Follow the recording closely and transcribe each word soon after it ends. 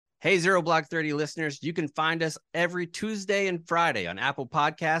Hey, Zero Block 30 listeners, you can find us every Tuesday and Friday on Apple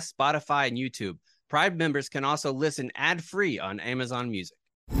Podcasts, Spotify, and YouTube. Prime members can also listen ad-free on Amazon Music.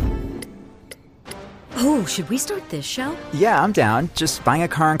 Oh, should we start this show? Yeah, I'm down. Just buying a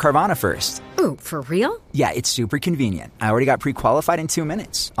car on Carvana first. Oh, for real? Yeah, it's super convenient. I already got pre-qualified in 2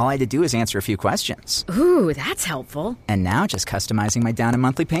 minutes. All I had to do is answer a few questions. Ooh, that's helpful. And now just customizing my down and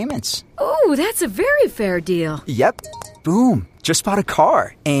monthly payments. Ooh, that's a very fair deal. Yep. Boom. Just bought a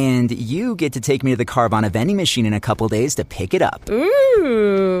car. And you get to take me to the Carvana vending machine in a couple days to pick it up.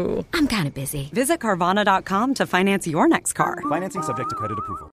 Ooh. I'm kind of busy. Visit Carvana.com to finance your next car. Financing subject to credit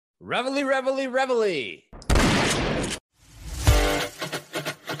approval. Reveille, reveille, reveille.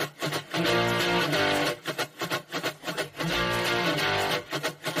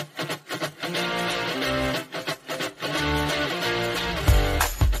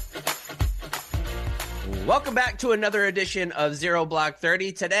 Welcome back to another edition of Zero Block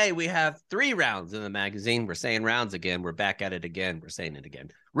 30. Today we have 3 rounds in the magazine. We're saying rounds again. We're back at it again. We're saying it again.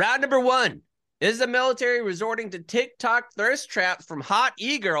 Round number 1. Is the military resorting to TikTok thirst traps from hot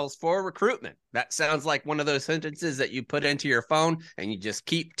e-girls for recruitment? That sounds like one of those sentences that you put into your phone and you just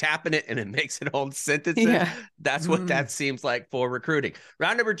keep tapping it and it makes it whole sentences. Yeah. That's what that seems like for recruiting.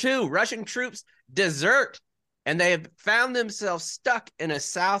 Round number 2, Russian troops desert and they have found themselves stuck in a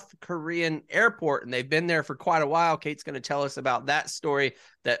South Korean airport and they've been there for quite a while. Kate's going to tell us about that story.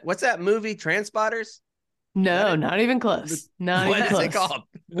 What's that movie, Transporters? No, not even close. Not even close. What is it called?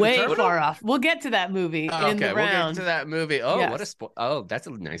 Way far off. We'll get to that movie in the round. We'll get to that movie. Oh, Yes. That's a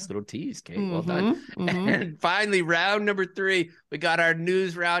nice little tease, Kate. Well done. And finally, round number 3, we got our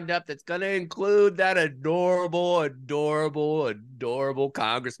news roundup that's going to include that adorable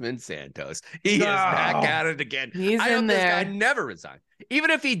Congressman Santos. He is back at it again. He's I in hope there. this guy never resign.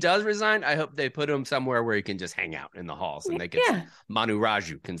 Even if he does resign, I hope they put him somewhere where he can just hang out in the halls and they can Manu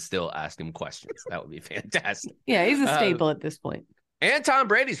Raju can still ask him questions. That would be fantastic. Yeah, he's a staple at this point. And Tom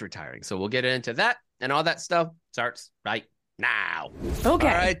Brady's retiring. So we'll get into that and all that stuff starts right now. Okay.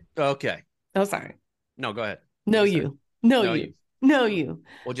 All right. Okay. Oh, sorry. No, go ahead. No, you. No, you. No, you.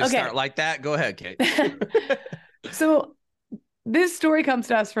 We'll just start like that. Go ahead, Kate. So this story comes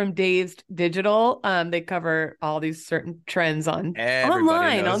to us from Dazed Digital. They cover all these certain trends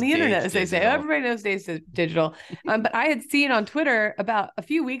online, on the internet, as they say. Everybody knows Dazed Digital. But I had seen on Twitter about a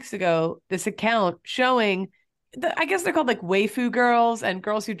few weeks ago this account showing, I guess they're called like waifu girls and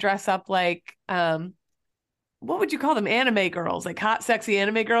girls who dress up like, what would you call them? Anime girls, like hot, sexy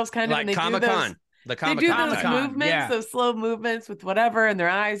anime girls, kind of. Like Comic-Con. They do those movements, those slow movements with whatever, and their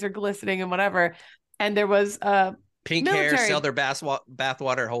eyes are glistening and whatever. And there was pink hair, sell their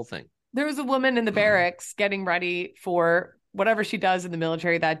bathwater, whole thing. There was a woman in the barracks getting ready for whatever she does in the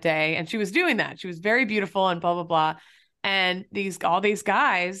military that day. And she was doing that. She was very beautiful and blah, blah, blah. And all these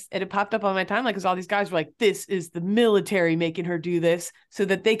guys, it had popped up on my timeline because all these guys were like, this is the military making her do this so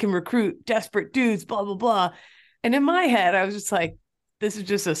that they can recruit desperate dudes, blah, blah, blah. And in my head, I was just like, this is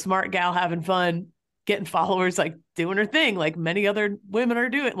just a smart gal having fun, getting followers, like doing her thing, like many other women are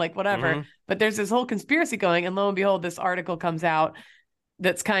doing, like whatever. But there's this whole conspiracy going, and lo and behold, this article comes out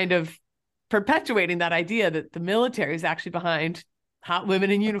that's kind of perpetuating that idea that the military is actually behind hot women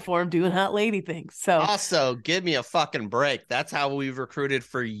in uniform doing hot lady things. So also, give me a fucking break. That's how we've recruited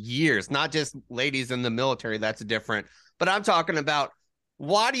for years, not just ladies in the military. That's different. But I'm talking about,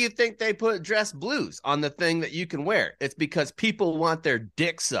 why do you think they put dress blues on the thing that you can wear? It's because people want their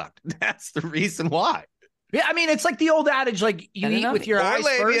dick sucked. That's the reason why. Yeah, I mean, it's like the old adage, like you eat with your eyes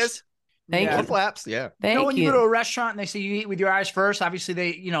first. Thank you. Flaps, yeah. When you go to a restaurant and they say you eat with your eyes first,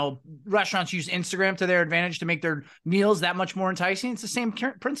 obviously restaurants use Instagram to their advantage to make their meals that much more enticing. It's the same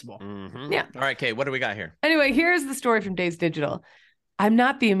principle. Yeah. All right, Kate, what do we got here? Anyway, here's the story from Dazed Digital. I'm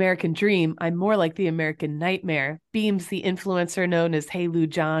not the American dream. I'm more like the American nightmare, beams the influencer known as Hey Lou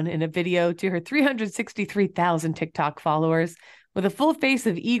John in a video to her 363,000 TikTok followers. With a full face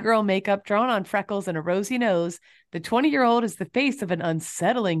of e-girl makeup drawn on freckles and a rosy nose, the 20-year-old is the face of an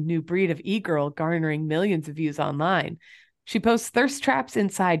unsettling new breed of e-girl garnering millions of views online. She posts thirst traps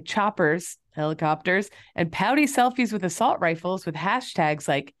inside choppers, helicopters, and pouty selfies with assault rifles with hashtags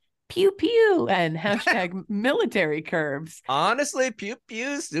like pew pew and hashtag military curves. Honestly, pew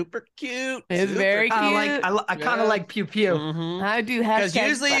pew, super cute. It's very cute. I kind of like pew pew. I do because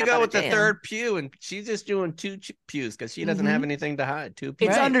usually you go with the damn. third pew, and she's just doing 2 pews because she doesn't have anything to hide. 2 pews.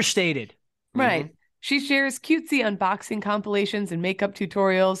 It's understated, right? She shares cutesy unboxing compilations and makeup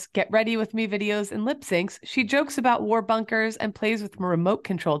tutorials, get ready with me videos and lip syncs. She jokes about war bunkers and plays with remote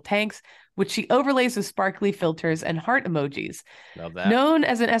controlled tanks, which she overlays with sparkly filters and heart emojis. Love that. Known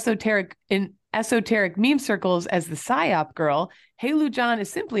as an esoteric meme circles as the PSYOP girl, Hey Lujan is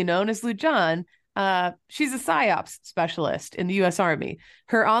simply known as Lujan. She's a PSYOPs specialist in the U.S. Army.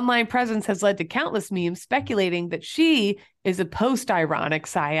 Her online presence has led to countless memes speculating that she is a post-ironic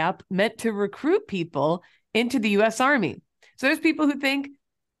PSYOP meant to recruit people into the U.S. Army. So there's people who think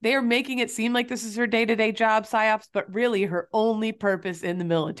they are making it seem like this is her day-to-day job, PSYOPs, but really her only purpose in the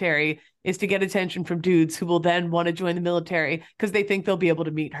military is to get attention from dudes who will then want to join the military because they think they'll be able to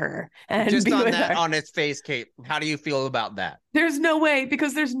meet her. And just be on with that, her. on its face, Kate, how do you feel about that? There's no way,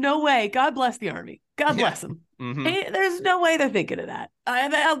 because there's no way. God bless the Army. God Yeah. bless them. Mhm. There's no way they're thinking of that.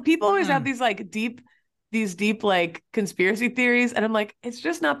 People always have these deep like conspiracy theories, and I'm like, it's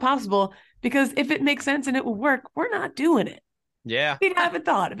just not possible, because if it makes sense and it will work, we're not doing it. Yeah. We haven't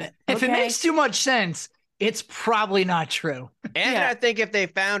thought of it. If it okay? makes too much sense, it's probably not true. And Yeah. I think if they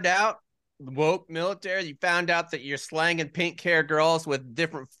found out, woke military, you found out that you're slanging pink hair girls with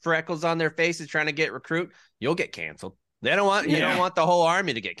different freckles on their faces trying to get recruit, you'll get canceled. You don't want the whole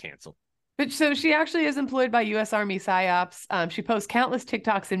army to get canceled. But so she actually is employed by U.S. Army PSYOPs. She posts countless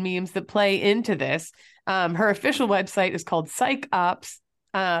TikToks and memes that play into this. Her official website is called PsychOps.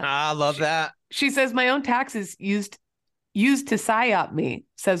 I love that. She says, my own taxes used to PSYOP me,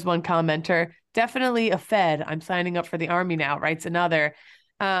 says one commenter. Definitely a Fed. I'm signing up for the Army now, writes another.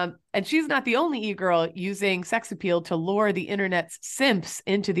 And she's not the only e-girl using sex appeal to lure the internet's simps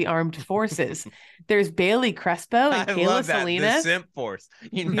into the armed forces. There's Bailey Crespo and I Kayla love that. The Salinas. Simp Force,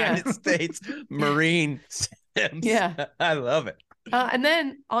 United States Marine Simps. Yeah. I love it. And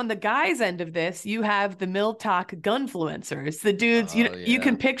then on the guys' end of this, you have the Mill Talk gunfluencers. The dudes, you Yeah.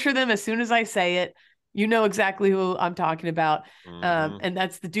 can picture them as soon as I say it. You know exactly who I'm talking about. Mhm. And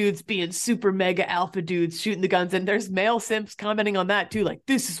that's the dudes being super mega alpha dudes shooting the guns. And there's male simps commenting on that too. Like,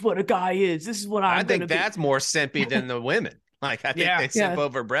 this is what a guy is. This is what I I'm think going to be. that's more simpy than the women. Like, I think Yeah. they simp Yeah.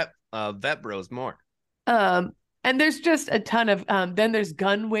 over vet bros more. And there's just a ton of then there's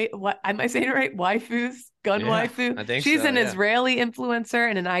what am I saying it right? Waifus, gun Yeah, waifu. I think She's so, an yeah. Israeli influencer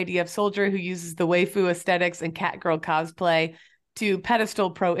and an IDF soldier who uses the waifu aesthetics and catgirl cosplay to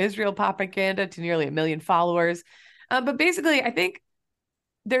pedestal pro-Israel propaganda to nearly 1 million followers. But basically, I think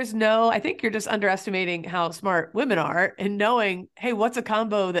you're just underestimating how smart women are and knowing, hey, what's a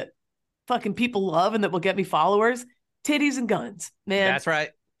combo that fucking people love and that will get me followers? Titties and guns, man. That's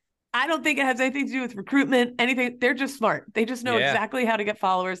right. I don't think it has anything to do with recruitment, anything. They're just smart. They just know Yeah. exactly how to get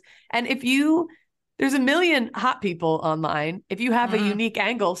followers. And there's 1 million hot people online. If you have a unique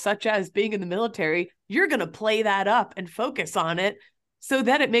angle, such as being in the military, you're going to play that up and focus on it so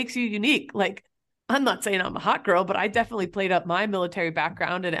that it makes you unique. Like, I'm not saying I'm a hot girl, but I definitely played up my military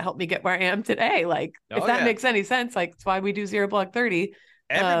background and it helped me get where I am today. Like, if Oh, that yeah. makes any sense, like, it's why we do Zero Block 30.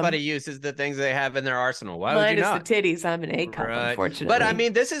 Everybody uses the things they have in their arsenal. Why would Mine you is not? the titties. I'm an A cup, Right. unfortunately. But I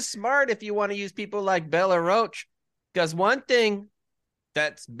mean, this is smart if you want to use people like Bella Roach, because one thing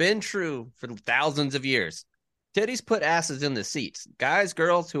that's been true for thousands of years, titties put asses in the seats. Guys,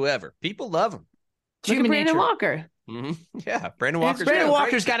 girls, whoever. People love them. look at Brandon Walker. Yeah, Brandon Walker's Brandon got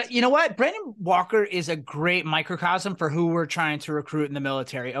Walker's great- got it. You know what? Brandon Walker is a great microcosm for who we're trying to recruit in the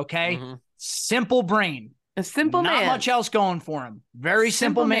military. Okay. Mhm. Simple brain. A simple Not man. much else going for him. Very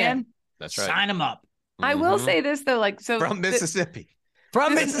simple, Simple man. man. That's right. Sign him up. I will Mhm. say this though, like, so From Mississippi.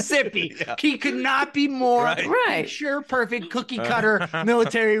 From Mississippi. Yeah. He could not be more Right. Right. picture perfect cookie cutter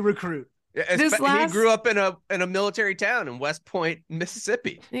military recruit. Yeah, This he last- grew up in a military town in West Point,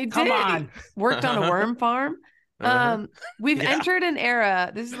 Mississippi. he Come did. on. He worked on a worm farm. We've Yeah. entered an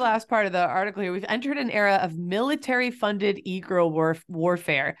era. This is the last part of the article here. We've entered an era of military-funded e-girl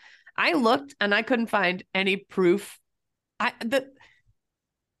warfare. I looked and I couldn't find any proof.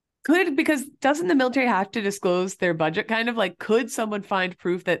 Because doesn't the military have to disclose their budget? Kind of like, could someone find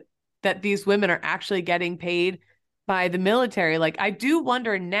proof that these women are actually getting paid by the military? Like, I do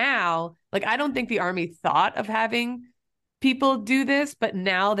wonder now. Like, I don't think the Army thought of having people do this, but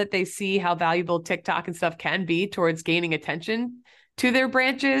now that they see how valuable TikTok and stuff can be towards gaining attention to their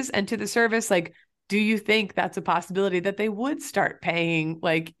branches and to the service, like, do you think that's a possibility that they would start paying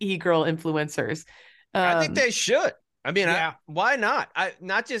like e-girl influencers? I think they should. I mean, Yeah. why not?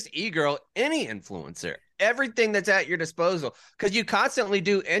 Not just e-girl, any influencer, everything that's at your disposal, because you constantly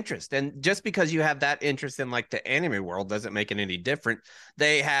do interest. And just because you have that interest in like the anime world doesn't make it any different.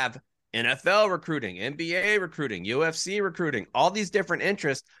 They have NFL recruiting, NBA recruiting, UFC recruiting, all these different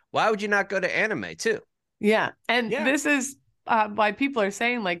interests. Why would you not go to anime too? Yeah. And Yeah. this is why people are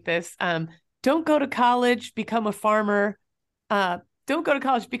saying like this. Don't go to college, become a farmer. don't go to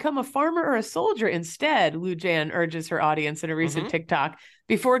college, become a farmer or a soldier instead, Lu Jan urges her audience in a recent TikTok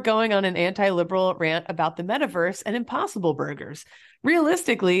before going on an anti-liberal rant about the metaverse and Impossible Burgers.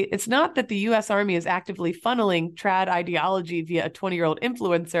 Realistically, it's not that the U.S. Army is actively funneling trad ideology via a 20-year-old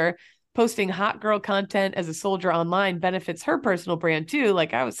influencer. Posting hot girl content as a soldier online benefits her personal brand too,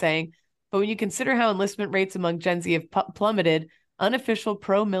 like I was saying. But when you consider how enlistment rates among Gen Z have plummeted, unofficial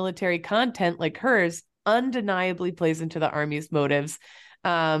pro-military content like hers undeniably plays into the Army's motives.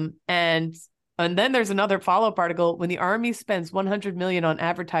 And then there's another follow-up article. When the Army spends $100 million on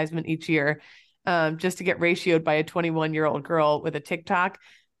advertisement each year, just to get ratioed by a 21-year-old girl with a TikTok,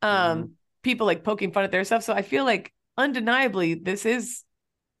 people like poking fun at their stuff. So I feel like undeniably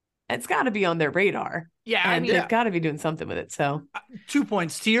it's got to be on their radar. Yeah, and they've got to be doing something with it. So 2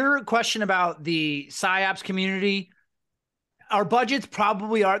 points to your question about the PsyOps community. Our budgets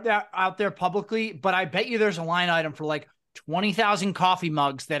probably aren't out there publicly, but I bet you there's a line item for like 20,000 coffee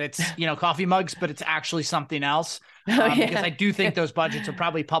mugs that it's, coffee mugs, but it's actually something else. Because I do think those budgets are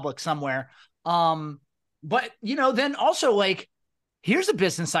probably public somewhere. But, then also like, here's a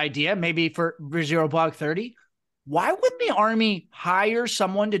business idea, maybe for Zero Blog 30. Why wouldn't the Army hire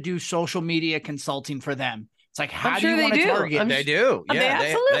someone to do social media consulting for them? It's like, how do you want to target? They do. Yeah, they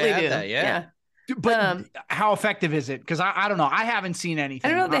absolutely do. That, yeah. But how effective is it? Because I don't know. I haven't seen anything.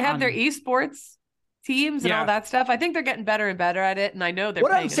 I don't know. They have their esports teams and all that stuff. I think they're getting better and better at it. And I know they're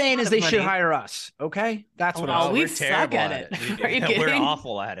What I'm saying is they should hire us. Okay. That's what I'm saying. We suck at it. Are you kidding? We're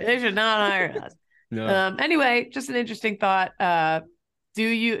awful at it. They should not hire us. No. Anyway, just an interesting thought. Do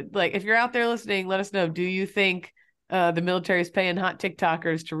you if you're out there listening, let us know. Do you think the military is paying hot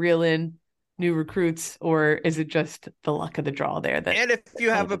TikTokers to reel in new recruits, or is it just the luck of the draw there? And if you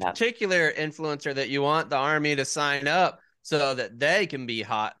have a particular influencer that you want the Army to sign up so that they can be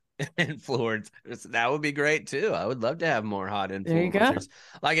hot influencers, that would be great too. I would love to have more hot influencers. There you go.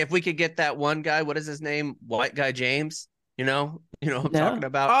 Like if we could get that one guy, what is his name? White guy James. You know what I'm talking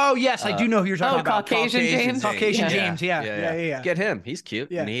about? Oh, yes, I do know who you're talking about. Caucasian James. Caucasian James, yeah. Get him. He's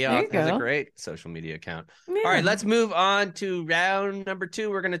cute. Yeah. And he has a great social media account. Yeah. All right, let's move on to round number 2.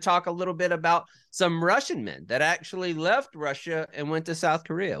 We're going to talk a little bit about some Russian men that actually left Russia and went to South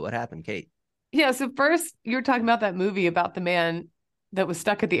Korea. What happened, Kate? Yeah, so first, you were talking about that movie about the man that was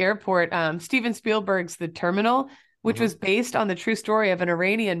stuck at the airport, Steven Spielberg's The Terminal, which was based on the true story of an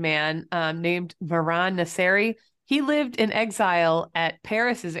Iranian man named Mehran Nasseri. He lived in exile at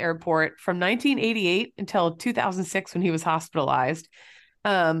Paris's airport from 1988 until 2006 when he was hospitalized.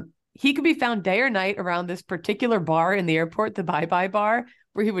 He could be found day or night around this particular bar in the airport, the Bye Bye Bar,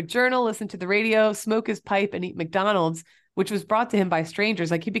 where he would journal, listen to the radio, smoke his pipe, and eat McDonald's, which was brought to him by strangers.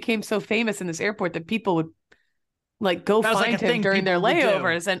 Like he became so famous in this airport that people would go find him during their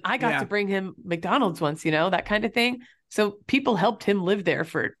layovers. And I got to bring him McDonald's once, that kind of thing. So people helped him live there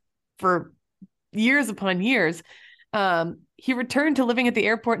for years upon years. He returned to living at the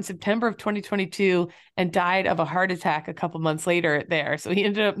airport in September of 2022 and died of a heart attack a couple months later there. So he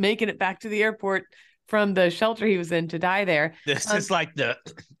ended up making it back to the airport from the shelter he was in to die there. This is like the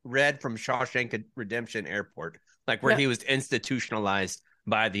Red from Shawshank Redemption airport, like where he was institutionalized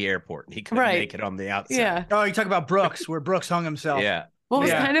by the airport. He couldn't make it on the outside. Yeah. Oh, you talk about Brooks, where Brooks hung himself. Yeah. Well, it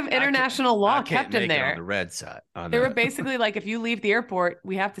was kind of international law kept him there. On the red side. They were basically like, if you leave the airport,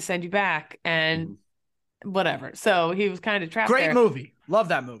 we have to send you back and whatever. So he was kind of trapped there. Great movie. Love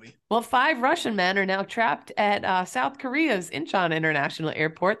that movie. Well, 5 Russian men are now trapped at South Korea's Incheon International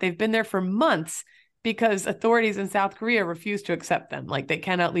Airport. They've been there for months because authorities in South Korea refuse to accept them. Like they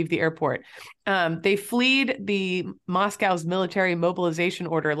cannot leave the airport. They fled the Moscow's military mobilization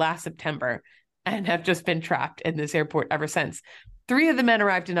order last September and have just been trapped in this airport ever since. 3 of the men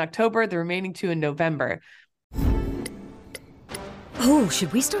arrived in October, the remaining 2 in November. Oh,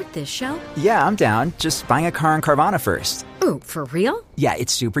 should we start this show? Yeah, I'm down. Just buying a car on Carvana first. Ooh, for real? Yeah,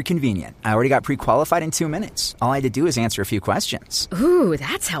 it's super convenient. I already got pre-qualified in 2 minutes. All I had to do is answer a few questions. Ooh,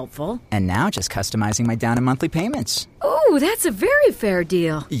 that's helpful. And now just customizing my down and monthly payments. Ooh, that's a very fair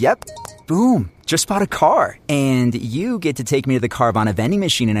deal. Yep. Boom. Just bought a car. And you get to take me to the Carvana vending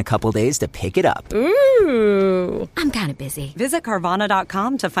machine in a couple days to pick it up. Ooh. I'm kind of busy. Visit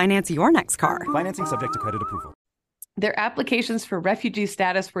Carvana.com to finance your next car. Financing subject to credit approval. Their applications for refugee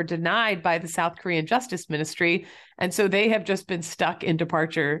status were denied by the South Korean Justice Ministry. And so they have just been stuck in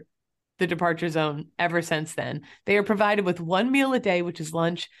the departure zone ever since then. They are provided with 1 meal a day, which is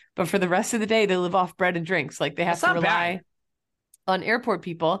lunch. But for the rest of the day, they live off bread and drinks. Like they have to rely on airport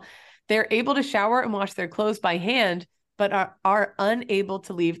people. They're able to shower and wash their clothes by hand, but are unable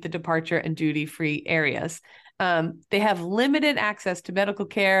to leave the departure and duty-free areas. They have limited access to medical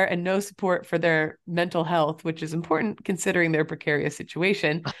care and no support for their mental health, which is important considering their precarious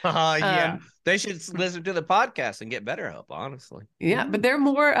situation. Yeah. They should listen to the podcast and get better help, honestly. Yeah, but they're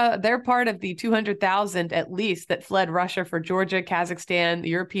they're part of the 200,000 at least that fled Russia for Georgia, Kazakhstan, the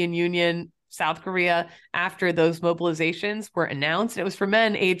European Union, South Korea after those mobilizations were announced. It was for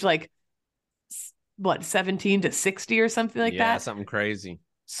men aged 17 to 60 or something like that. Yeah, something crazy.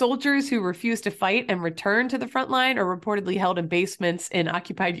 Soldiers who refused to fight and return to the front line are reportedly held in basements in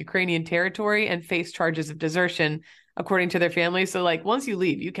occupied Ukrainian territory and face charges of desertion, according to their families. So once you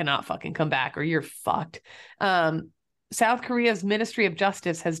leave, you cannot fucking come back or you're fucked. South Korea's Ministry of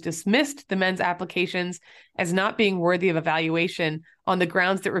Justice has dismissed the men's applications as not being worthy of evaluation on the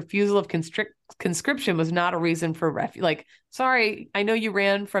grounds that refusal of conscription was not a reason for refuge. Sorry, I know you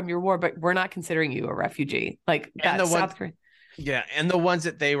ran from your war, but we're not considering you a refugee. South Korea. Yeah, and the ones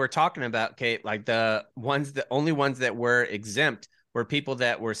that they were talking about, Kate, the only ones that were exempt were people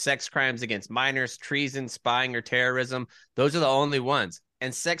that were sex crimes against minors, treason, spying, or terrorism. Those are the only ones.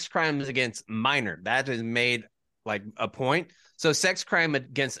 And sex crimes against minor, that is made a point. So sex crime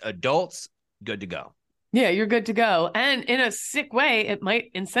against adults, good to go. Yeah, you're good to go. And in a sick way, it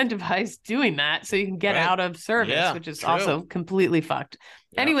might incentivize doing that so you can get out of service, which is also completely fucked.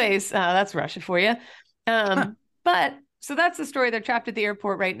 Yeah. Anyways, that's Russia for you. But so that's the story. They're trapped at the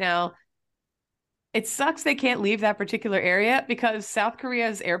airport right now. It sucks they can't leave that particular area because South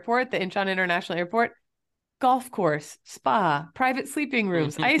Korea's airport, the Incheon International Airport, golf course, spa, private sleeping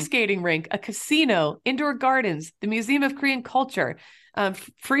rooms, ice skating rink, a casino, indoor gardens, the Museum of Korean Culture,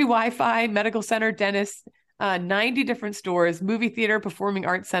 free Wi-Fi, medical center, dentist, 90 different stores, movie theater, performing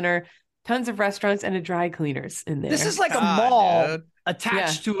arts center, tons of restaurants, and a dry cleaners in there. This is like a mall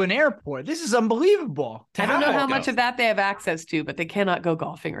attached to an airport. This is unbelievable. I don't know how much of that they have access to, but they cannot go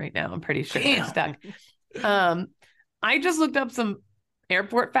golfing right now. I'm pretty sure they're stuck. I just looked up some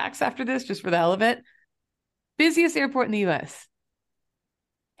airport facts after this, just for the hell of it. Busiest airport in the U.S.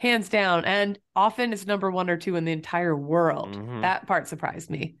 Hands down. And often it's number 1 or 2 in the entire world. Mm-hmm. That part surprised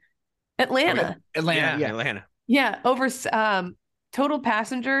me. Atlanta. Atlanta. Yeah. Over total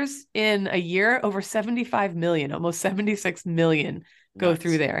passengers in a year, over 75 million, almost 76 million go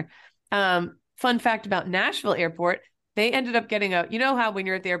through there. Fun fact about Nashville Airport, they ended up getting you know how when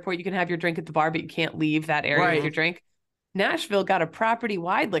you're at the airport, you can have your drink at the bar, but you can't leave that area with your drink? Nashville got a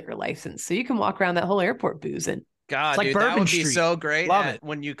property-wide liquor license, so you can walk around that whole airport boozing. God, it's dude, Bourbon that would be Street. so great. Love it.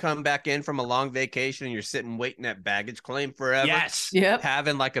 When you come back in from a long vacation and you're sitting waiting at baggage claim forever. Yes. Yep.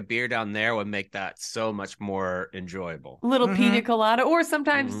 Having a beer down there would make that so much more enjoyable. Little pina colada. Or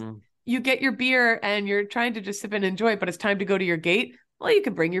sometimes you get your beer and you're trying to just sip and enjoy it, but it's time to go to your gate. Well, you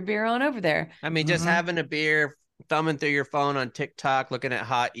can bring your beer on over there. I mean, just having a beer, thumbing through your phone on TikTok, looking at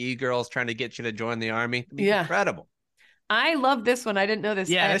hot e-girls trying to get you to join the army. Incredible. I love this one. I didn't know this.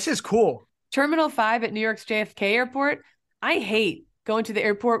 Yeah, this is cool. Terminal 5 at New York's JFK Airport. I hate going to the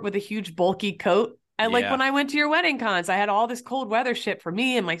airport with a huge bulky coat. And when I went to your wedding cons, I had all this cold weather shit for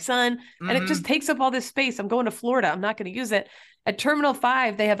me and my son, and it just takes up all this space. I'm going to Florida. I'm not going to use it. At Terminal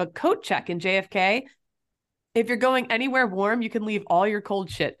 5, they have a coat check in JFK. If you're going anywhere warm, you can leave all your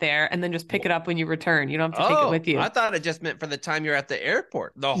cold shit there and then just pick it up when you return. You don't have to take it with you. I thought it just meant for the time you're at the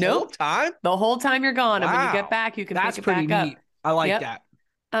airport. Whole time? The whole time you're gone. Wow. And when you get back, you can pick it back up. I like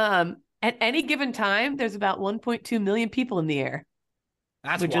that. At any given time, there's about 1.2 million people in the air.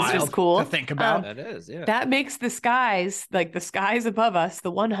 That's which wild is just cool to think about. That is, yeah. That makes the skies, the skies above us,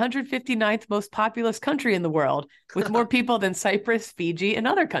 the 159th most populous country in the world, with more people than Cyprus, Fiji, and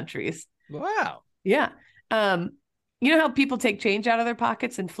other countries. Wow. Yeah. You know how people take change out of their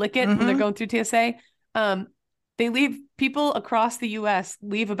pockets and flick it when they're going through TSA? They leave people across the U.S.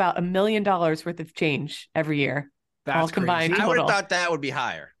 leave about $1 million worth of change every year. That's all combined. I would have thought that would be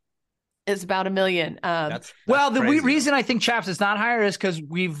higher. It's about $1 million. That's the reason I think, Chaps, it's not higher is because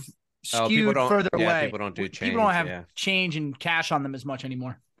we've skewed further away. People don't do change. People don't have change and cash on them as much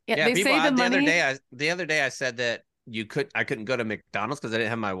anymore. Yeah, they say the money. The other day I said that I couldn't go to McDonald's because I didn't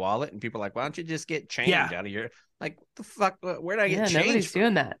have my wallet, and people are like, why don't you just get change out of your, what the fuck? Where did I get change? Nobody's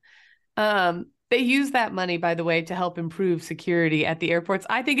doing that. They use that money, by the way, to help improve security at the airports.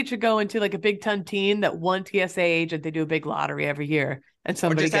 I think it should go into a big tontine that one TSA agent, they do a big lottery every year. And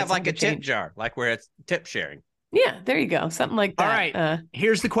somebody or just gets have a change. tip jar, where it's tip sharing. Yeah, there you go. Something like that. All right.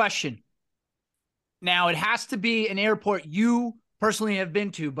 Here's the question. Now, it has to be an airport you personally have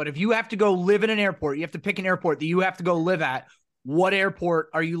been to, but if you have to go live in an airport, you have to pick an airport that you have to go live at. What airport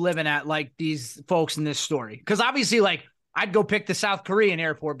are you living at, like these folks in this story? Because obviously, I'd go pick the South Korean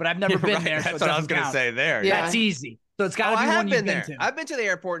airport, but I've never been there. That's what I was going to say there. Yeah. That's easy. So it's got to be one you've been to. I've been to the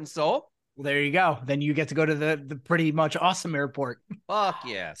airport in Seoul. Well, there you go. Then you get to go to the pretty much awesome airport. Fuck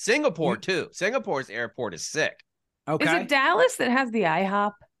yeah. Singapore, too. Singapore's airport is sick. Okay. Is it Dallas that has the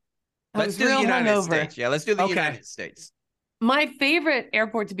IHOP? Let's do the United States. Yeah, let's do the United States. My favorite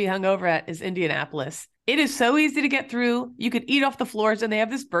airport to be hungover at is Indianapolis. It is so easy to get through. You could eat off the floors, and they have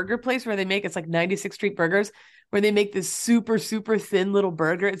this burger place where they make, it's like 96th Street Burgers, where they make this super, super thin little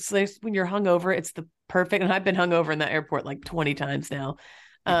burger. It's like when you're hungover, it's the perfect. And I've been hungover in that airport like 20 times now.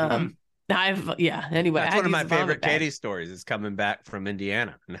 Anyway. That's one of my favorite Katie Katie stories is coming back from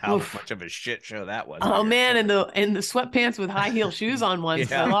Indiana and how much of a shit show that was. Oh man, and the sweatpants with high heel shoes on once.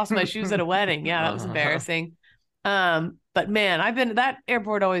 Yeah. I lost my shoes at a wedding. Yeah, that was embarrassing. But man, that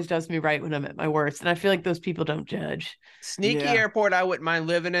airport always does me right when I'm at my worst. And I feel like those people don't judge. Sneaky airport I wouldn't mind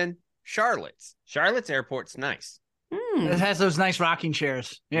living in. Charlotte's airport's nice. It has those nice rocking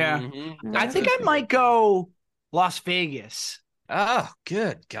chairs. Yeah. Mm-hmm. I think I might go Las Vegas. Oh,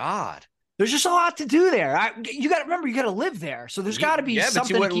 good God. There's just a lot to do there. You got to remember, you got to live there. So there's got to be something. But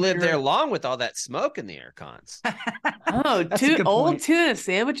you wouldn't to live there long with all that smoke in the air cons. Old tuna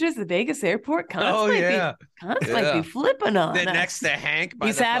sandwiches at the Vegas airport. Cons might be flipping on. Then next to Hank,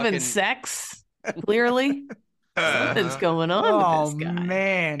 he's having sex. Clearly, something's going on with this guy.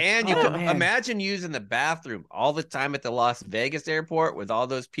 Man. And you can imagine using the bathroom all the time at the Las Vegas airport with all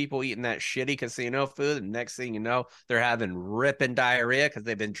those people eating that shitty casino food. And next thing you know, they're having ripping diarrhea because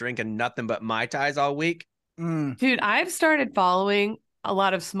they've been drinking nothing but Mai Tais all week. Dude, I've started following a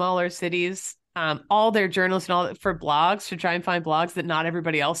lot of smaller cities, all their journalists and all that for blogs to try and find blogs that not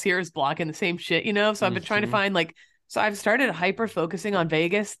everybody else here is blogging the same shit, So I've been trying to find so I've started hyper focusing on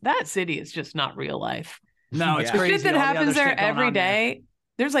Vegas. That city is just not real life. No, it's the crazy. shit that happens there every day.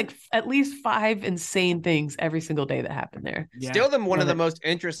 There's like at least 5 insane things every single day that happen there. Yeah. Still, one of the most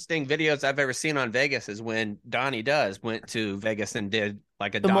interesting videos I've ever seen on Vegas is when Donnie went to Vegas and did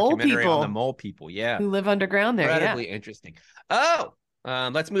like a documentary on the mole people. Yeah, who live underground there. Incredibly interesting. Oh,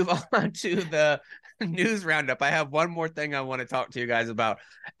 let's move on to the news roundup. I have one more thing I want to talk to you guys about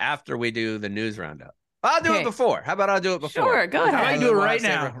after we do the news roundup. I'll do it before. How about I'll do it before? Sure, go ahead. I do it right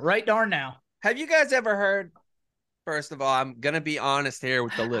now. Right darn now. Have you guys ever heard? First of all, I'm going to be honest here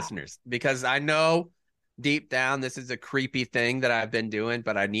with the listeners because I know deep down this is a creepy thing that I've been doing,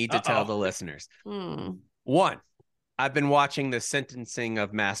 but I need to tell the listeners. One, I've been watching the sentencing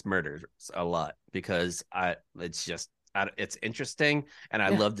of mass murders a lot because it's interesting, and I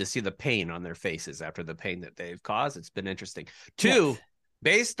love to see the pain on their faces after the pain that they've caused. It's been interesting. Two,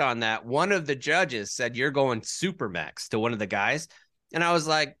 based on that, one of the judges said, "You're going Supermax" to one of the guys. And I was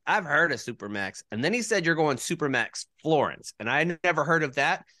like, I've heard of Supermax. And then he said, "You're going Supermax Florence." And I never heard of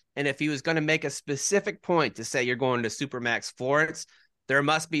that. And if he was going to make a specific point to say you're going to Supermax Florence, there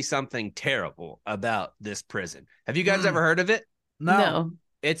must be something terrible about this prison. Have you guys ever heard of it? No.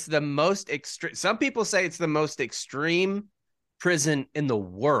 It's the most extreme. Some people say it's the most extreme prison in the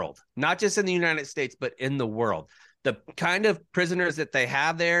world, not just in the United States, but in the world. The kind of prisoners that they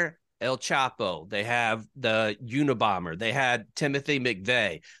have there, El Chapo, they have the Unabomber, they had Timothy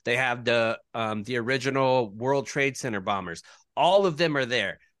McVeigh, they have the original World Trade Center bombers. All of them are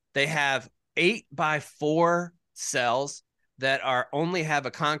there. They have 8x4 cells that only have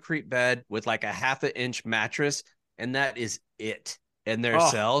a concrete bed with like a 1/2 inch mattress, and that is it in their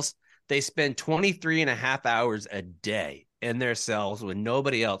cells. They spend 23 and a half hours a day in their cells with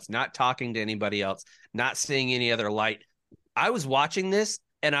nobody else, not talking to anybody else, not seeing any other light. I was watching this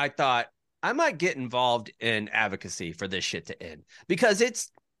and I thought I might get involved in advocacy for this shit to end because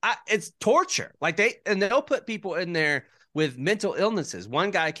it's torture. Like they'll put people in there with mental illnesses.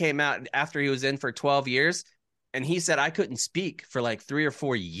 One guy came out after he was in for 12 years and he said, "I couldn't speak for like 3 or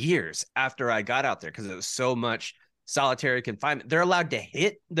 4 years after I got out there because it was so much solitary confinement." They're allowed to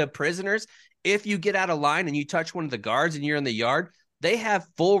hit the prisoners. If you get out of line and you touch one of the guards and you're in the yard, they have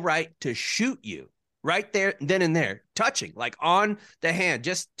full right to shoot you right there, then and there, touching, like on the hand,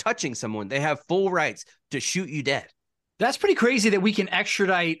 just touching someone. They have full rights to shoot you dead. That's pretty crazy that we can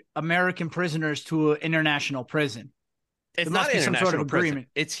extradite American prisoners to an international prison. It's not some sort of agreement.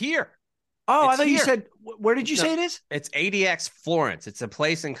 It's here. Oh, I thought you said, where did you say it is? It's ADX Florence. It's a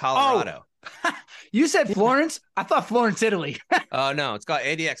place in Colorado. You said Florence? I thought Florence, Italy. Oh, no, it's called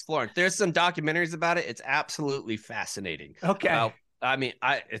ADX Florence. There's some documentaries about it. It's absolutely fascinating. Okay. I mean,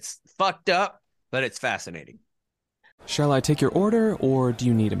 it's fucked up, but it's fascinating. Shall I take your order, or do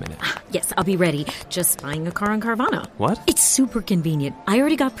you need a minute? Yes, I'll be ready. Just buying a car on Carvana. What? It's super convenient. I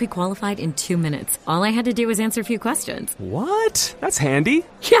already got pre-qualified in 2 minutes. All I had to do was answer a few questions. What? That's handy.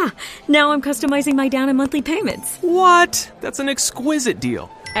 Yeah, now I'm customizing my down and monthly payments. What? That's an exquisite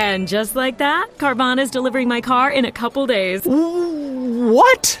deal. And just like that, Carvana's delivering my car in a couple days. Ooh,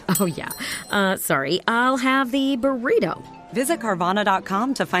 What? Oh, yeah. Sorry. I'll have the burrito. Visit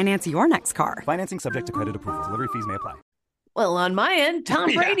Carvana.com to finance your next car. Financing subject to credit approval. Delivery fees may apply. Well, on my end,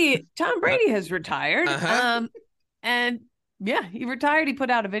 Tom Brady has retired. Uh-huh. And yeah, he retired. He put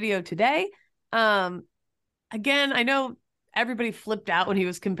out a video today. Again, I know everybody flipped out when he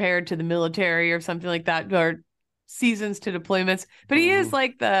was compared to the military or something like that, or seasons to deployments, but he is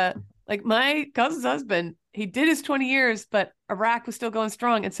like my cousin's husband. He did his 20 years, but Iraq was still going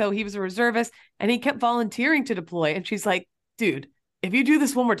strong. And so he was a reservist and he kept volunteering to deploy. And she's like, dude, if you do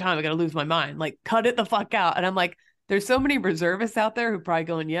this one more time, I'm going to lose my mind. Like, cut it the fuck out. And I'm like, there's so many reservists out there who are probably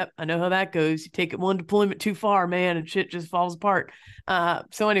going, yep, I know how that goes. You take it one deployment too far, man, and shit just falls apart.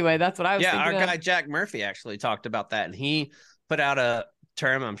 So anyway, that's what I was thinking. Our of. guy Jack Murphy actually talked about that, and he put out a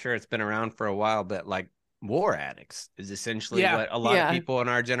term, I'm sure it's been around for a while, but like war addicts is essentially what a lot of people in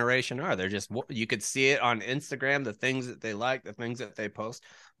our generation are. They're just, you could see it on Instagram, the things that they like, the things that they post,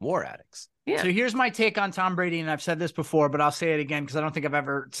 war addicts. Yeah. So here's my take on Tom Brady, and I've said this before, but I'll say it again because I don't think I've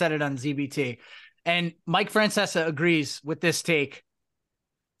ever said it on ZBT. And Mike Francesa agrees with this take.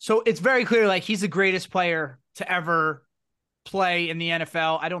 So it's very clear, like, he's the greatest player to ever play in the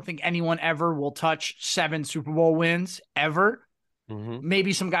NFL. I don't think anyone ever will touch 7 Super Bowl wins ever. Mm-hmm.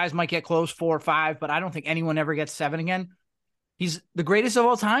 Maybe some guys might get close, 4 or 5, but I don't think anyone ever gets 7 again. He's the greatest of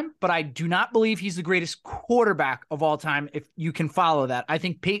all time, but I do not believe he's the greatest quarterback of all time, if you can follow that. I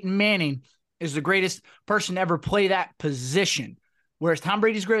think Peyton Manning is the greatest person to ever play that position, whereas Tom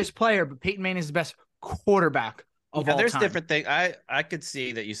Brady's the greatest player, but Peyton Manning is the best quarterback of all there's time. different things. I could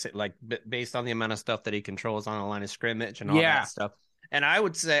see that you say, like, based on the amount of stuff that he controls on a line of scrimmage and all that stuff. And I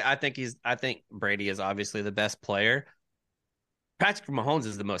would say, I think Brady is obviously the best player. Patrick Mahomes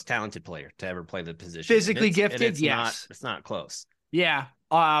is the most talented player to ever play the position. Physically gifted, yes. It's not close. Yeah.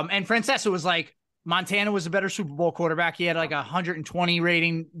 And Francesa was like, Montana was a better Super Bowl quarterback. He had like 120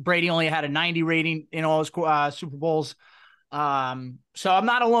 rating. Brady only had a 90 rating in all his Super Bowls. So I'm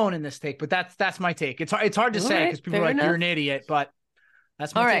not alone in this take, but that's my take. It's hard to say because people are like, you're an idiot, but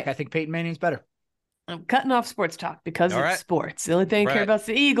that's my take. I think Peyton Manning's better. I'm cutting off sports talk because it's sports. The only thing I care about is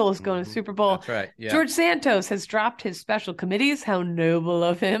the Eagles going to Super Bowl. That's right. Yeah. George Santos has dropped his special committees. How noble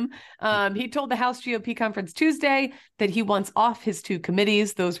of him. He told the House GOP conference Tuesday that he wants off his 2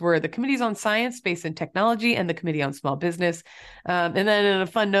 committees. Those were the Committees on Science, Space, and Technology and the Committee on Small Business. And then in a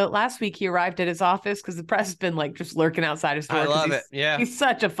fun note, last week he arrived at his office because the press has been like just lurking outside his door. I love it. Yeah. He's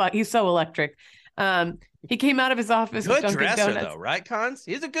such a he's so electric. He came out of his office with Dunkin' dresser, Donuts. though, right, Cons?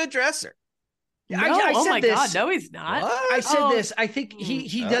 He's a good dresser. No, I oh said my this. God, no, he's not. What? I said this. I think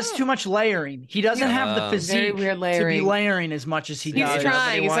he does too much layering. He doesn't have the physique weird to layering. be layering as much as he He's does.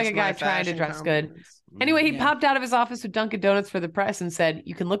 trying. He's like a guy trying to dress good. Anyway, he popped out of his office with Dunkin' Donuts for the press and said,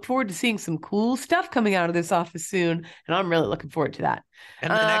 you can look forward to seeing some cool stuff coming out of this office soon. And I'm really looking forward to that.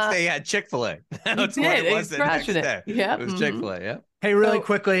 And the next day he had Chick-fil-A. That's he what did. it was He's the next crushing day. it. Yeah. It was Chick-fil-A, yeah. Hey, really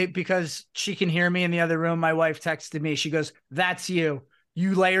quickly, because she can hear me in the other room, my wife texted me. She goes, that's you.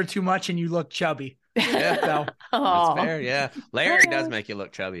 You layer too much and you look chubby. Yeah, So, that's fair. Yeah, layering does make you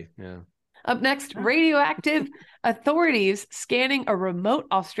look chubby. Yeah. Up next, radioactive authorities scanning a remote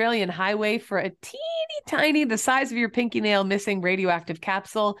Australian highway for a teeny tiny, the size of your pinky nail, missing radioactive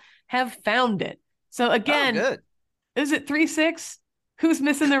capsule have found it. So again, good. Is it 3.6? Who's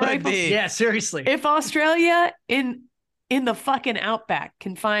missing their rifle? yeah, seriously. If Australia in the fucking outback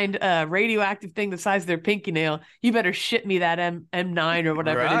can find a radioactive thing the size of their pinky nail, you better ship me that M9 or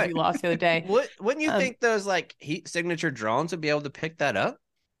whatever it is you lost the other day. Wouldn't you think those like heat signature drones would be able to pick that up?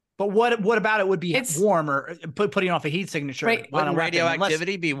 But what about it would be warmer, putting off a heat signature? Right. Wouldn't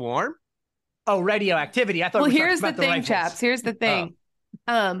radioactivity be warm? Oh, radioactivity. I thought. Well, here's the thing, chaps. Here's the thing.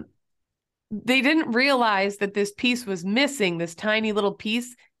 They didn't realize that this piece was missing, this tiny little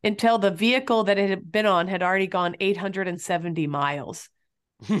piece, until the vehicle that it had been on had already gone 870 miles.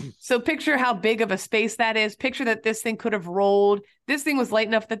 So picture how big of a space that is. Picture that this thing could have rolled. This thing was light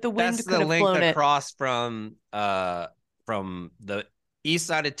enough that the wind That's could have the length blown it. across from the east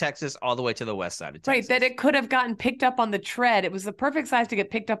side of Texas all the way to the west side of Texas. Right, that it could have gotten picked up on the tread. It was the perfect size to get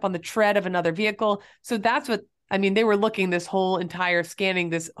picked up on the tread of another vehicle. So that's what, I mean, they were looking this whole entire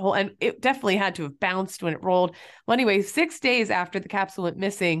scanning this whole, and it definitely had to have bounced when it rolled. Well, anyway, 6 days after the capsule went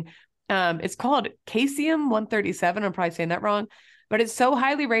missing, it's called Caesium-137. I'm probably saying that wrong, but it's so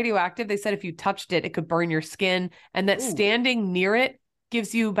highly radioactive. They said if you touched it, it could burn your skin, and that standing near it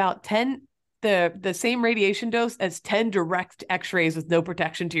gives you about 10, the same radiation dose as 10 direct x-rays with no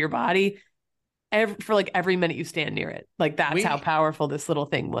protection to your body. every minute you stand near it. Like that's how powerful this little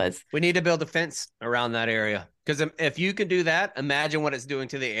thing was. We need to build a fence around that area, because if you can do that, imagine what it's doing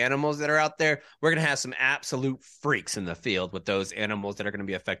to the animals that are out there. We're going to have some absolute freaks in the field with those animals that are going to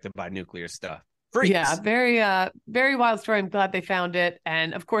be affected by nuclear stuff. Freaks. Yeah, very wild story. I'm glad they found it.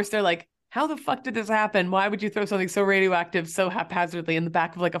 And of course they're like, how the fuck did this happen? Why would you throw something so radioactive so haphazardly in the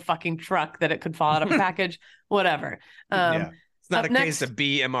back of like a fucking truck that it could fall out of a package? Whatever. It's not a case of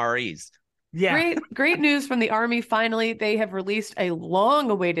BMREs. Yeah. Great news from the Army. Finally, they have released a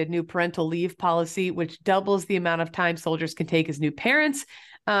long-awaited new parental leave policy, which doubles the amount of time soldiers can take as new parents.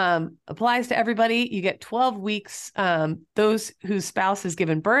 Applies to everybody. You get 12 weeks, those whose spouse has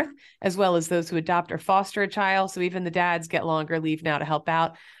given birth, as well as those who adopt or foster a child. So even the dads get longer leave now to help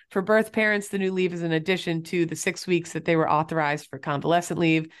out. For birth parents, the new leave is in addition to the 6 weeks that they were authorized for convalescent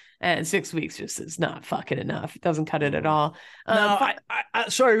leave. And 6 weeks just is not fucking enough. It doesn't cut it at all.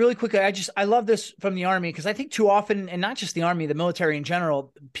 Sorry, really quickly. I love this from the Army, because I think too often, and not just the Army, the military in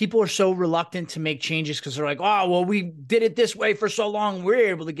general, people are so reluctant to make changes because they're like, oh, well, we did it this way for so long, we're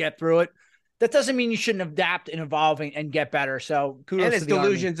able to get through it. That doesn't mean you shouldn't adapt and evolve and get better. So kudos and it's to the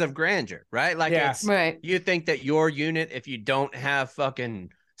delusions Army. of grandeur, right? Like, it's right. You think that your unit, if you don't have fucking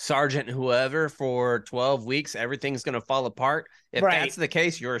sergeant whoever for 12 weeks, everything's going to fall apart. If that's the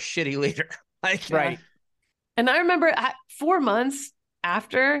case, you're a shitty leader. Like, right. And I remember 4 months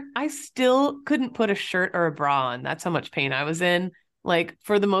after, I still couldn't put a shirt or a bra on. That's how much pain I was in. Like,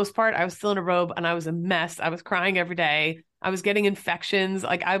 for the most part, I was still in a robe and I was a mess. I was crying every day. I was getting infections.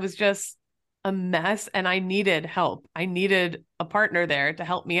 Like, I was just a mess and I needed help. I needed a partner there to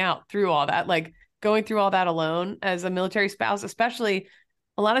help me out through all that. Like, going through all that alone as a military spouse, especially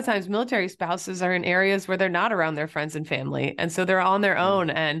a lot of times military spouses are in areas where they're not around their friends and family. And so they're on their own,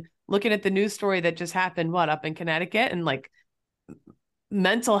 and looking at the news story that just happened, up in Connecticut, and like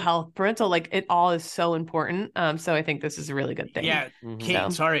mental health, parental, like it all is so important. So I think this is a really good thing. Yeah.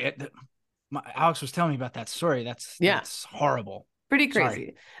 Kate, sorry. Alex was telling me about that story. That's horrible. Pretty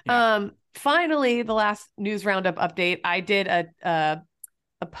crazy. Yeah. Finally, the last news roundup update, I did a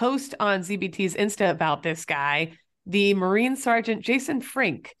post on ZBT's Insta about this guy, the Marine Sergeant Jason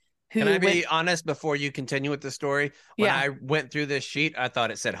Frink. Can I be honest before you continue with the story? When I went through this sheet, I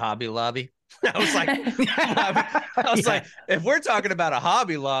thought it said Hobby Lobby. I was like, if we're talking about a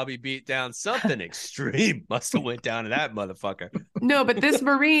Hobby Lobby beatdown, something extreme must have went down to that motherfucker. No, but this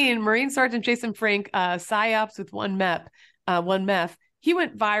Marine Sergeant Jason Frink, PsyOps with one meth, he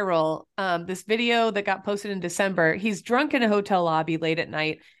went viral. This video that got posted in December, he's drunk in a hotel lobby late at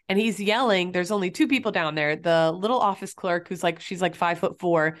night and he's yelling. There's only two people down there, the little office clerk she's like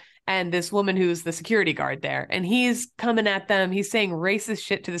 5'4", and this woman who's the security guard there. And he's coming at them. He's saying racist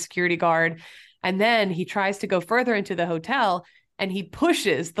shit to the security guard. And then he tries to go further into the hotel and he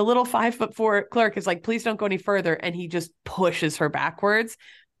pushes the little 5'4" clerk is like, please don't go any further. And he just pushes her backwards.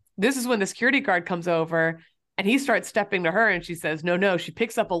 This is when the security guard comes over and he starts stepping to her and she says, no. She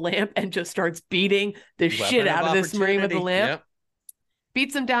picks up a lamp and just starts beating the shit out of this Marine with the lamp,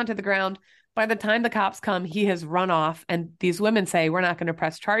 beats him down to the ground. By the time the cops come, he has run off and these women say, we're not going to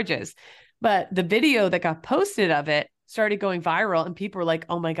press charges. But the video that got posted of it started going viral and people were like,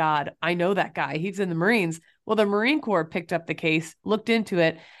 oh my God, I know that guy. He's in the Marines. Well, the Marine Corps picked up the case, looked into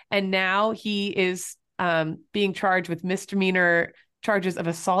it, and now he is being charged with misdemeanor charges of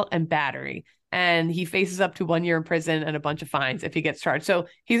assault and battery. And he faces up to 1 year in prison and a bunch of fines if he gets charged. So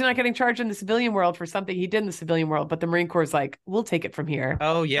he's not getting charged in the civilian world for something he did in the civilian world, but the Marine Corps is like, we'll take it from here.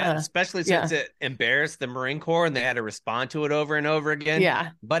 Oh, yeah. Especially since it embarrassed the Marine Corps and they had to respond to it over and over again. Yeah.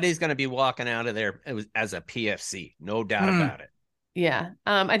 But he's going to be walking out of there as a PFC. No doubt about it. Yeah.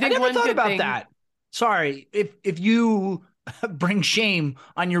 I think I never thought about that. Sorry. If you bring shame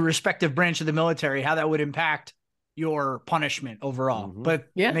on your respective branch of the military, how that would impact your punishment overall. But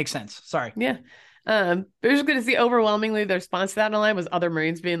it makes sense. Sorry. Yeah. But it was good to see overwhelmingly the response to that online was other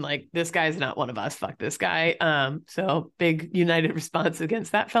Marines being like, this guy's not one of us. Fuck this guy. So big united response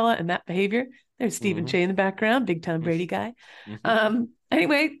against that fella and that behavior. There's Stephen Shea in the background, big Tom Brady guy.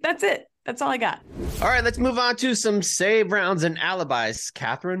 Anyway, that's it. That's all I got. All right, let's move on to some save rounds and alibis.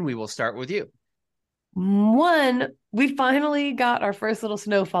 Catherine, we will start with you. One, we finally got our first little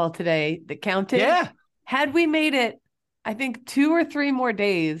snowfall today that counted. Yeah. Had we made it, I think 2 or 3 more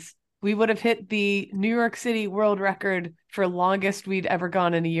days, we would have hit the New York City world record for longest we'd ever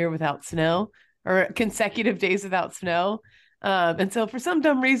gone in a year without snow, or consecutive days without snow. And so for some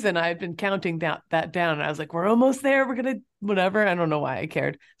dumb reason, I've been counting that down. And I was like, we're almost there. We're going to whatever. I don't know why I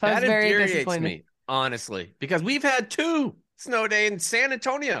cared. So I was very disappointed. Me, honestly, because we've had 2 snow days in San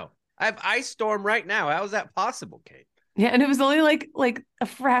Antonio. I have ice storm right now. How is that possible, Kate? Yeah, and it was only like a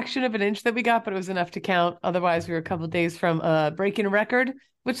fraction of an inch that we got, but it was enough to count. Otherwise, we were a couple of days from breaking a record,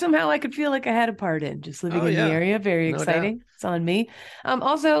 which somehow I could feel like I had a part in. Just living in the area, very exciting. It's on me.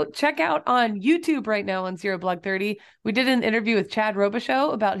 Also, check out on YouTube right now on Zero Blog 30. We did an interview with Chad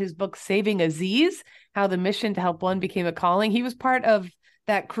Robichaux about his book Saving Aziz, how the mission to help one became a calling. He was part of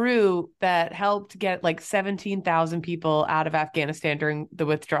that crew that helped get like 17,000 people out of Afghanistan during the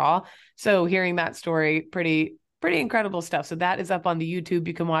withdrawal. So hearing that story, pretty incredible stuff. So that is up on the YouTube.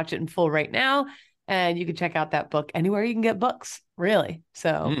 You can watch it in full right now, and you can check out that book anywhere you can get books, really.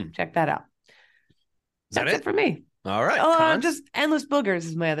 So check that out. That's it for me. All right. Oh, just endless boogers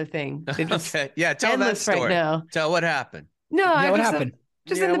is my other thing. Okay. Yeah. Tell that story. Right now. Tell what happened. No, what happened?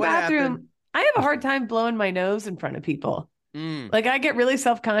 Just in the bathroom. I have a hard time blowing my nose in front of people. Like I get really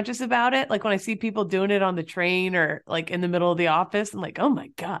self-conscious about it. Like when I see people doing it on the train or like in the middle of the office, I'm like, oh my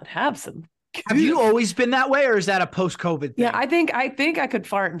God, have some. Have you always been that way, or is that a post-COVID thing? Yeah, I think I could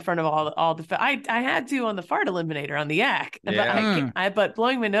fart in front of all the. I had to on the fart eliminator on the yak, but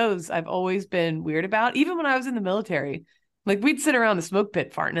blowing my nose, I've always been weird about. Even when I was in the military, like we'd sit around the smoke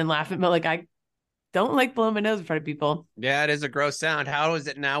pit farting and laughing, but like I don't like blowing my nose in front of people. Yeah, it is a gross sound. How is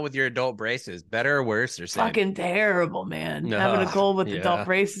it now with your adult braces? Better or worse or same? Fucking terrible, man. Having a cold with adult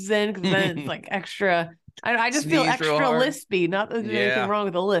braces in, because then it's like extra. I just feel extra lispy. Not that there's anything wrong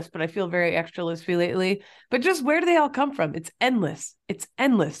with the lisp, but I feel very extra lispy lately. But just where do they all come from? It's endless. It's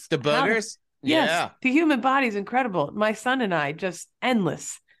endless. The boogers? Yes. The human body is incredible. My son and I just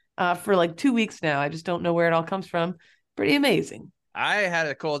endless for like 2 weeks now. I just don't know where it all comes from. Pretty amazing. I had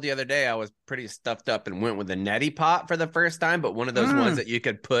a cold the other day. I was pretty stuffed up and went with a neti pot for the first time, but one of those ones that you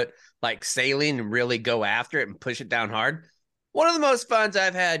could put like saline and really go after it and push it down hard. One of the most funs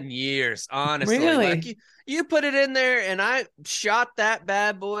I've had in years, honestly. Really? Like you put it in there, and I shot that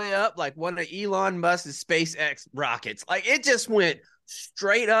bad boy up like one of Elon Musk's SpaceX rockets. Like it just went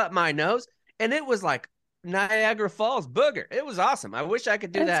straight up my nose, and it was like Niagara Falls booger. It was awesome. I wish I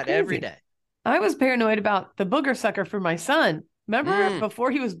could do that every day. I was paranoid about the booger sucker for my son. Remember before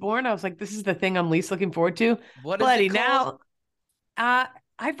he was born, I was like, "This is the thing I'm least looking forward to." What is it called? Now,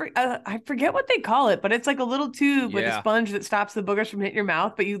 I forget what they call it, but it's like a little tube with a sponge that stops the boogers from hitting your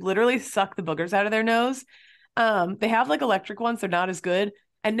mouth, but you literally suck the boogers out of their nose. They have like electric ones. They're not as good.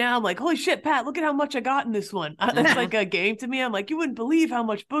 And now I'm like, holy shit, Pat, look at how much I got in this one. It's like a game to me. I'm like, you wouldn't believe how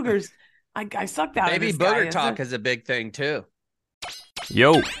much boogers I sucked out of this guy. Maybe booger talk is a big thing too.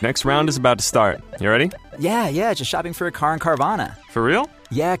 Yo, next round is about to start. You ready? Yeah, just shopping for a car in Carvana. For real?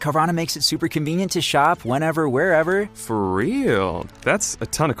 Yeah, Carvana makes it super convenient to shop whenever, wherever. For real? That's a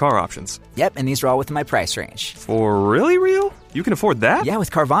ton of car options. Yep, and these are all within my price range. For really real? You can afford that? Yeah, with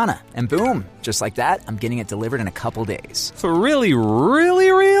Carvana. And boom, just like that, I'm getting it delivered in a couple days. For really,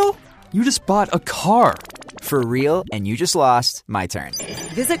 really real? You just bought a car. For real, and you just lost my turn.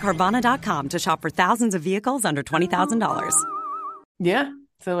 Visit Carvana.com to shop for thousands of vehicles under $20,000. Yeah.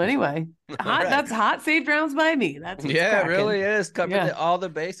 So anyway, that's hot saved rounds by me. That's it really is. Covered all the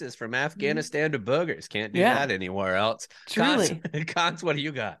bases from Afghanistan to boogers. Can't do that anywhere else. Truly. Cons, what do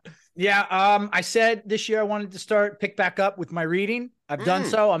you got? Yeah, I said this year I wanted to pick back up with my reading. I've done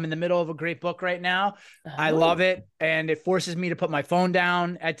so. I'm in the middle of a great book right now. I love it, and it forces me to put my phone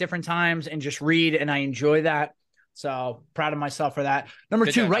down at different times and just read, and I enjoy that. So proud of myself for that. Number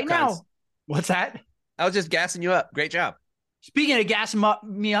Good 2, right now. What's that? I was just gassing you up. Great job. Speaking of gassing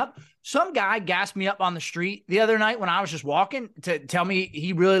me up, some guy gassed me up on the street the other night when I was just walking to tell me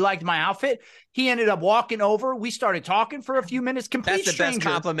he really liked my outfit. He ended up walking over. We started talking for a few minutes. Complete That's the best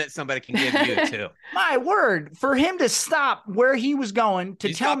compliment somebody can give you, too. My word, for him to stop where he was going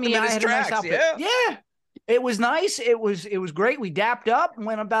to tell me I had a nice outfit. Yeah. It was nice. It was great. We dapped up and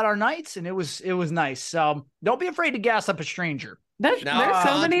went about our nights, and it was nice. So don't be afraid to gas up a stranger. There's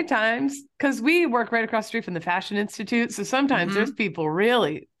so many times, because we work right across the street from the Fashion Institute. So sometimes there's people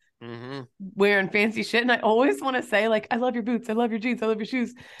really wearing fancy shit. And I always want to say, like, I love your boots. I love your jeans. I love your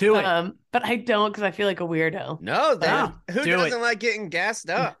shoes. Do it. But I don't, because I feel like a weirdo. No, who doesn't like getting gassed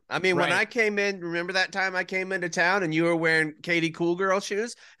up? I mean, when I came in, remember that time I came into town and you were wearing Katie Cool Girl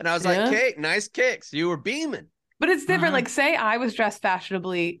shoes? And I was like, Kate, nice kicks. You were beaming. But it's different. Like, say I was dressed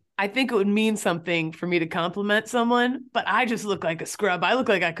fashionably, I think it would mean something for me to compliment someone, but I just look like a scrub. I look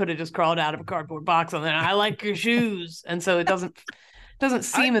like I could have just crawled out of a cardboard box on there. I like your shoes. And so it doesn't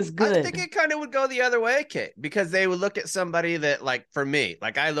seem as good. I think it kind of would go the other way, Kate, because they would look at somebody that, like, for me,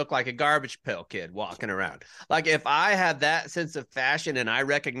 like, I look like a garbage pail kid walking around. Like, if I had that sense of fashion and I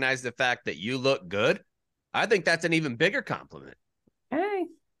recognize the fact that you look good, I think that's an even bigger compliment. Hey.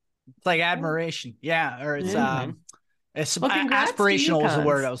 It's like admiration. Yeah. Or it's aspirational was the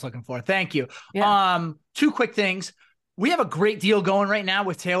word I was looking for. Thank you. Yeah. 2 quick things. we have a great deal going right now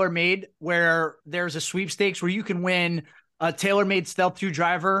with TaylorMade, where there's a sweepstakes where you can win a TaylorMade Stealth 2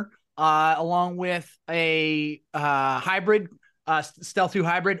 driver, along with a hybrid, Stealth 2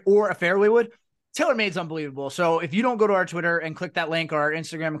 hybrid, or a fairway wood. TaylorMade's unbelievable. So if you don't go to our Twitter and click that link, or our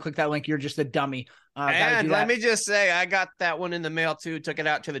Instagram and click that link, you're just a dummy. And let me just say, I got that one in the mail too. Took it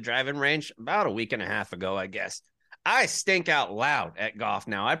out to the driving range about a week and a half ago, I guess. I stink out loud at golf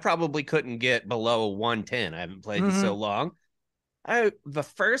now. I probably couldn't get below a 110. I haven't played in so long. The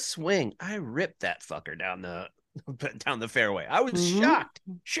first swing, I ripped that fucker down the fairway. I was shocked.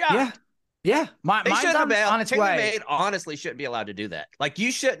 Yeah. Mine's on its way. TaylorMade honestly shouldn't be allowed to do that. Like,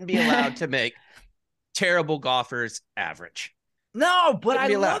 you shouldn't be allowed to make terrible golfers average. No, but I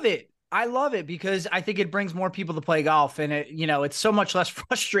love it. I love it because I think it brings more people to play golf, and it's so much less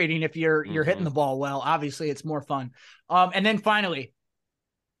frustrating if you're hitting the ball well. Obviously, it's more fun. And then finally,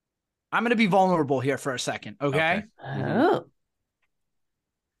 I'm going to be vulnerable here for a second. Okay. Oh.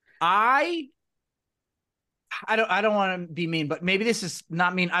 I don't want to be mean, but maybe this is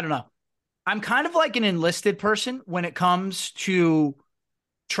not mean. I don't know. I'm kind of like an enlisted person when it comes to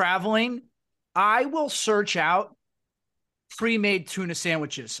traveling. I will search out pre-made tuna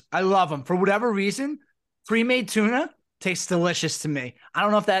sandwiches. I love them for whatever reason. Pre-made tuna tastes delicious to me. I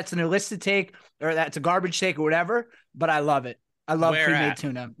don't know if that's an enlisted take or that's a garbage take or whatever, but I love it. I love pre-made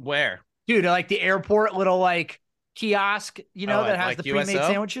tuna. Where? Dude, like the airport little like kiosk, that has the pre-made USO?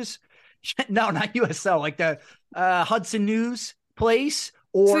 Sandwiches. No, not USO, like the Hudson News place.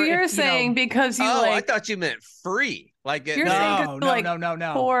 Or so you're saying because you I thought you meant free. Like you're saying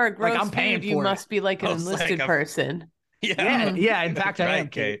no. For gross I'm paying food, you must be like an enlisted person. Yeah. In fact, I am,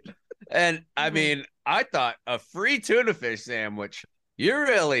 Kate. And I mean, I thought a free tuna fish sandwich. You're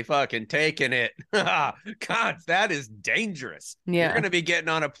really fucking taking it. God, that is dangerous. Yeah, you're going to be getting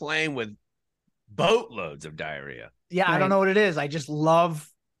on a plane with boatloads of diarrhea. Yeah, right. I don't know what it is. I just love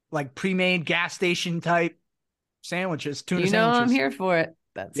like pre-made gas station type sandwiches, tuna sandwiches. I'm here for it.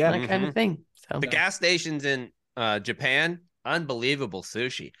 That's my kind of thing. So the gas stations in Japan, unbelievable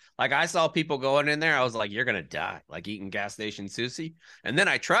sushi. Like, I saw people going in there. I was like, you're going to die, like eating gas station sushi. And then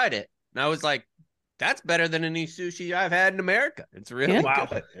I tried it and I was like, that's better than any sushi I've had in America. It's really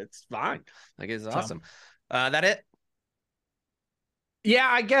good. It's fine. Like, it's awesome. That it? Yeah,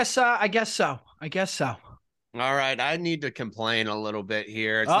 I guess so. All right. I need to complain a little bit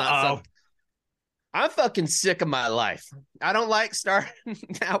here. It's not something. I'm fucking sick of my life. I don't like starting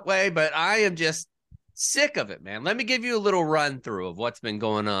that way, but I am just sick of it, man. Let me give you a little run through of what's been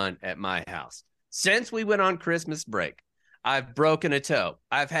going on at my house. Since we went on Christmas break, I've broken a toe.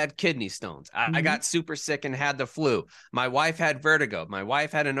 I've had kidney stones. I got super sick and had the flu. My wife had vertigo. My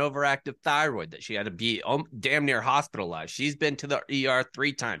wife had an overactive thyroid that she had to be damn near hospitalized. She's been to the ER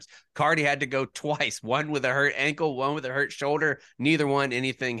 3 times. Cardi had to go twice, one with a hurt ankle, one with a hurt shoulder. Neither one,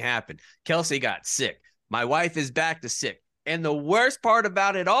 anything happened. Kelsey got sick. My wife is back to sick. And the worst part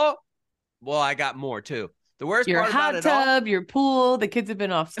about it all, well, I got more too. The worst your part about it hot tub, your pool, the kids have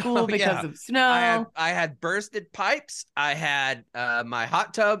been off school because of snow. I had bursted pipes. I had my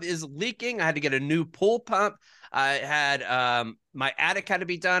hot tub is leaking. I had to get a new pool pump. I had my attic had to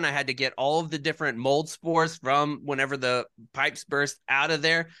be done. I had to get all of the different mold spores from whenever the pipes burst out of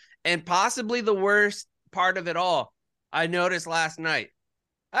there. And possibly the worst part of it all, I noticed last night,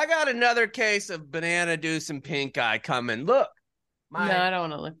 I got another case of banana juice and pink eye coming. Look. No, I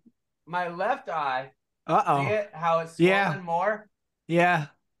don't want to look. My left eye. Uh-oh. See it? How it's swollen more? Yeah.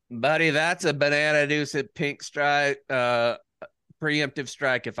 Buddy, that's a banana juice at pink strike, preemptive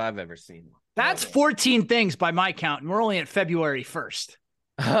strike if I've ever seen one. That's 14 things by my count, and we're only at February 1st.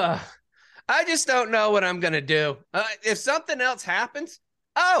 I just don't know what I'm going to do. If something else happens.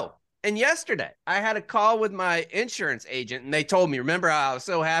 Oh, and yesterday I had a call with my insurance agent, and they told me, remember how I was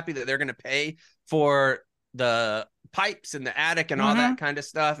so happy that they're going to pay for the pipes in the attic and all that kind of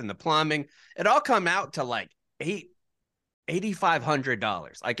stuff and the plumbing. It all come out to like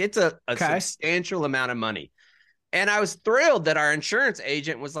 $8,500. Like, it's a substantial amount of money. And I was thrilled that our insurance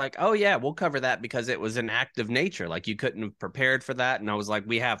agent was like, oh yeah, we'll cover that because it was an act of nature. Like, you couldn't have prepared for that. And I was like,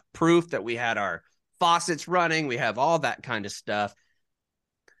 we have proof that we had our faucets running. We have all that kind of stuff.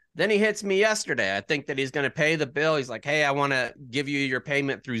 Then he hits me yesterday. I think that he's going to pay the bill. He's like, hey, I want to give you your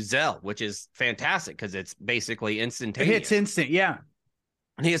payment through Zelle, which is fantastic because it's basically instantaneous. It's instant, yeah.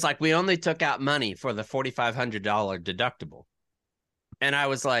 And he's like, we only took out money for the $4,500 deductible. And I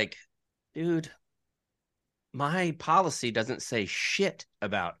was like, dude, my policy doesn't say shit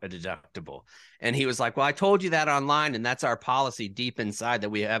about a deductible. And he was like, well, I told you that online, and that's our policy deep inside,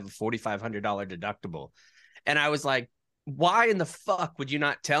 that we have a $4,500 deductible. And I was like, why in the fuck would you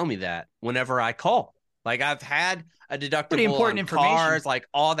not tell me that whenever I call? Like I've had a Pretty deductible important on information. cars, like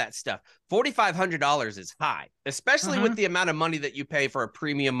all that stuff. $4,500 is high, especially with the amount of money that you pay for a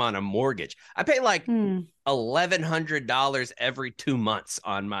premium on a mortgage. I pay like $1,100 every 2 months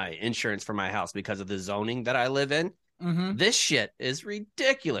on my insurance for my house because of the zoning that I live in. This shit is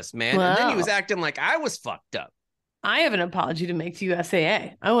ridiculous, man. And then he was acting like I was fucked up. I have an apology to make to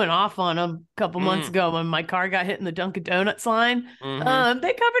USAA. I went off on them a couple months ago when my car got hit in the Dunkin' Donuts line. They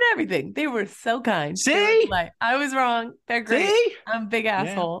covered everything. They were so kind. See? Like, I was wrong. They're great. See? I'm a big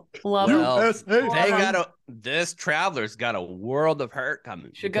asshole. Love Well, them. this traveler's got a world of hurt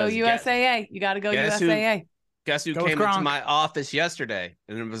coming. Should go because USAA. You got to go guess USAA. Guess who Go with came into Gronk. my office yesterday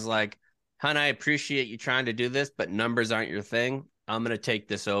and it was like, "Hun, I appreciate you trying to do this, but numbers aren't your thing. I'm going to take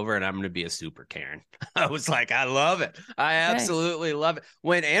this over and I'm going to be a super Karen." I was like, I love it. I absolutely love it.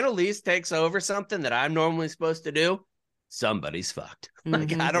 When Annalise takes over something that I'm normally supposed to do, somebody's fucked.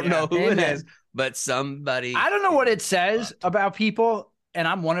 Like, I don't know who it is, but somebody. I don't know what it says about people, and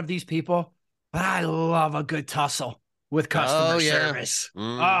I'm one of these people, but I love a good tussle with customer service.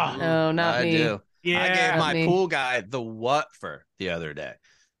 No, not I me. do. Yeah. I gave my me. pool guy the what for the other day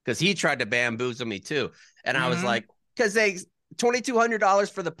because he tried to bamboozle me too. And I was like, because they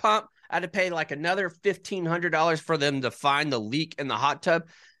 $2,200 for the pump. I had to pay like another $1,500 for them to find the leak in the hot tub.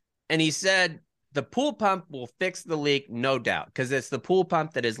 And he said the pool pump will fix the leak, no doubt, because it's the pool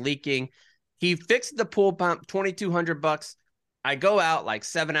pump that is leaking. He fixed the pool pump, $2,200. I go out like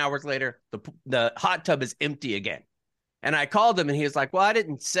 7 hours later, the hot tub is empty again. And I called him and he was like, "Well, I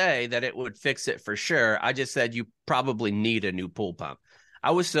didn't say that it would fix it for sure. I just said you probably need a new pool pump." I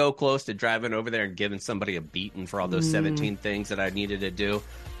was so close to driving over there and giving somebody a beating for all those 17 things that I needed to do,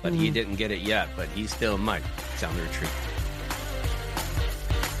 but he didn't get it yet, but he still might. It's on the retreat.